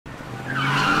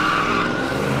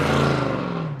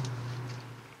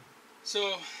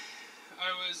So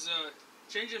I was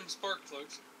changing spark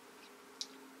plugs,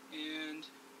 and to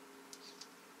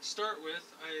start with,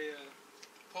 I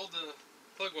pulled the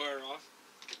plug wire off,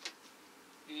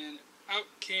 and out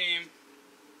came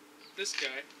this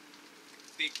guy,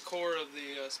 the core of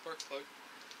the spark plug.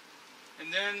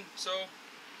 And then, so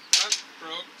that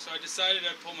broke, so I decided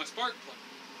I'd pull my spark plug.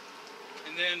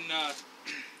 And then,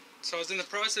 so I was in the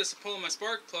process of pulling my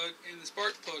spark plug, and the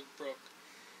spark plug broke.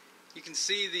 You can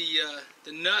see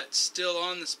the nut still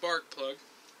on the spark plug.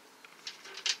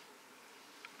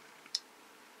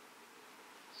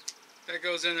 That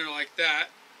goes in there like that.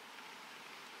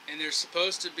 And there's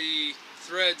supposed to be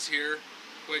threads here,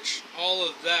 which all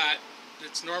of that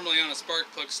that's normally on a spark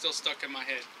plug is still stuck in my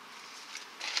head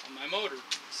on my motor.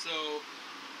 So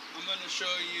I'm going to show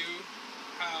you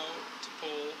how to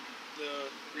pull the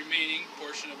remaining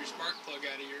portion of your spark plug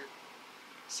out of your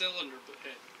cylinder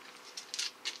head.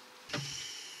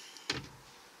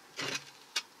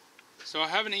 So I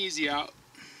have an easy out,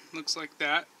 looks like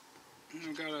that.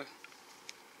 I've got a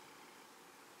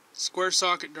square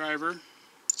socket driver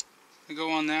to go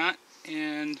on that,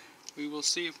 and we will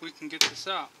see if we can get this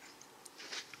out.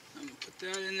 I'm going to put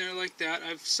that in there like that.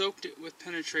 I've soaked it with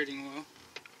penetrating oil.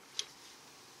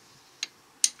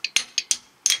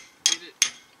 Get it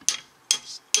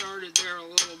started there a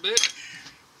little bit.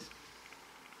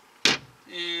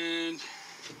 And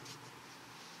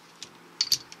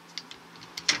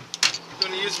I'm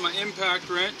going to use my impact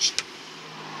wrench.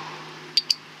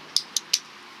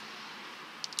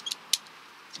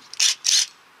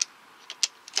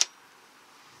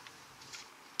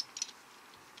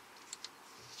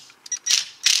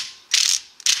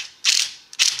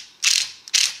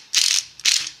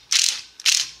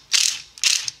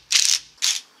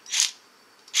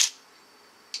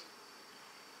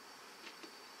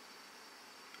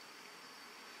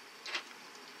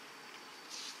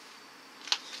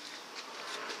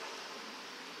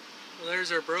 Well,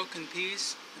 there's our broken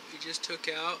piece that we just took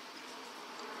out.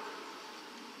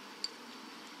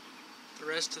 The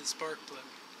rest of the spark plug.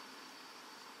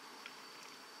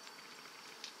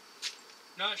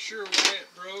 Not sure why it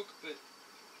broke, but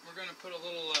we're going to put a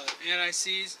little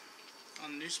anti-seize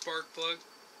on the new spark plug.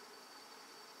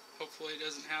 Hopefully it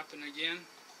doesn't happen again.